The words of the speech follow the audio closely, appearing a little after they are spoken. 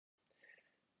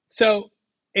So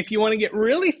if you want to get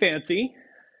really fancy,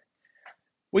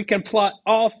 we can plot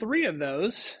all three of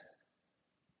those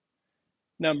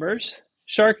numbers,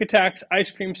 shark attacks,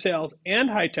 ice cream sales, and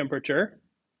high temperature.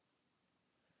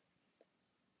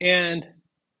 And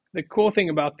the cool thing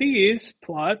about these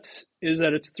plots is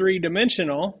that it's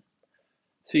three-dimensional,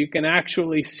 so you can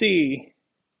actually see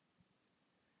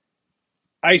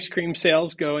ice cream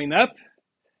sales going up,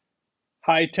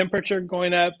 high temperature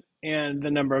going up, and the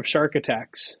number of shark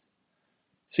attacks.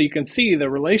 So you can see the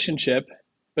relationship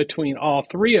between all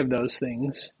three of those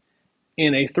things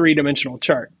in a three-dimensional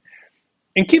chart.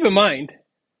 And keep in mind,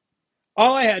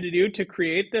 all I had to do to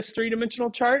create this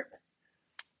three-dimensional chart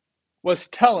was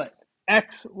tell it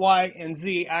X, Y, and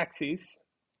Z axes.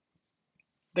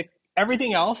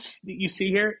 Everything else that you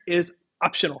see here is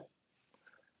optional.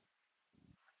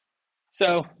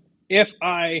 So if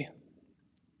I'm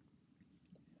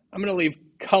going to leave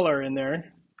color in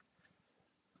there.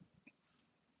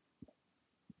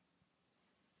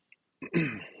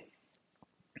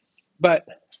 But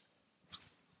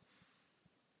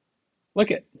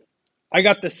look at, I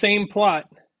got the same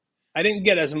plot. I didn't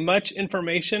get as much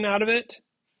information out of it,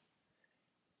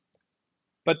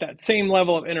 but that same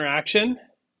level of interaction.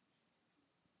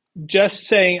 Just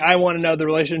saying I want to know the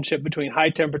relationship between high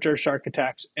temperature shark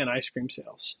attacks and ice cream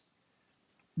sales.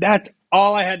 That's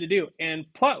all I had to do. And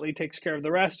Plotly takes care of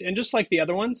the rest. And just like the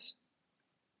other ones,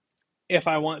 if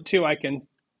I want to, I can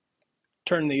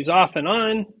turn these off and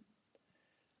on.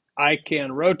 I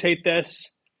can rotate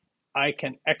this. I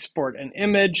can export an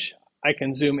image. I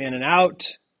can zoom in and out.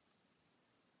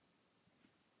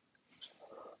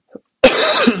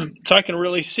 So I can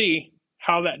really see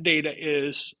how that data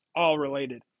is all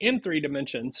related in 3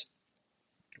 dimensions,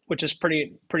 which is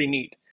pretty neat.